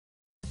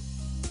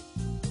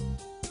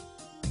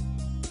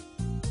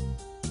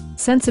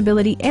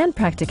sensibility, and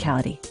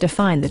practicality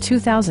define the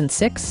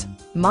 2006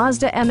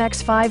 Mazda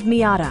MX-5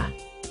 Miata.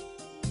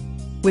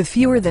 With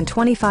fewer than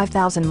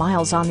 25,000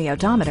 miles on the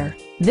odometer,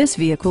 this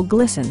vehicle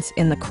glistens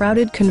in the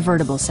crowded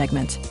convertible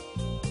segment.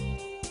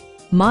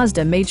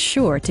 Mazda made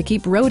sure to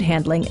keep road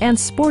handling and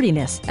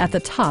sportiness at the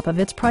top of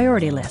its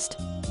priority list.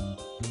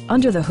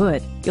 Under the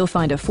hood, you'll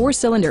find a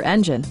 4-cylinder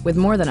engine with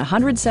more than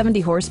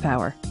 170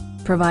 horsepower,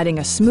 providing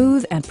a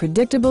smooth and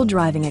predictable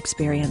driving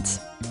experience.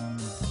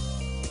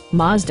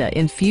 Mazda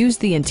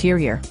infused the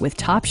interior with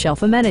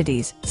top-shelf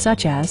amenities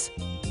such as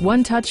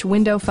one-touch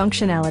window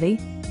functionality,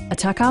 a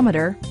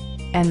tachometer,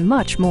 and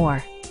much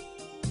more.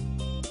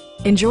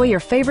 Enjoy your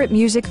favorite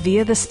music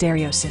via the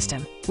stereo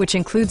system, which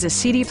includes a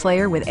CD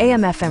player with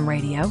AM/FM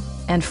radio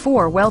and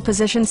 4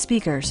 well-positioned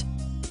speakers.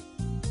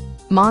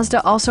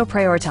 Mazda also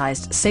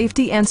prioritized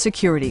safety and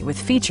security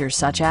with features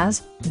such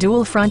as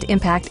dual front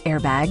impact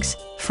airbags,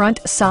 front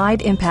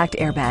side impact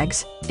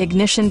airbags,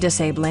 ignition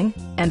disabling,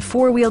 and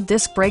 4-wheel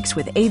disc brakes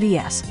with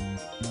ABS.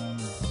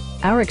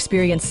 Our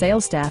experienced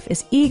sales staff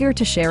is eager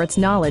to share its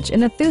knowledge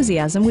and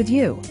enthusiasm with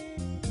you.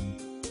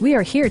 We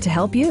are here to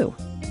help you.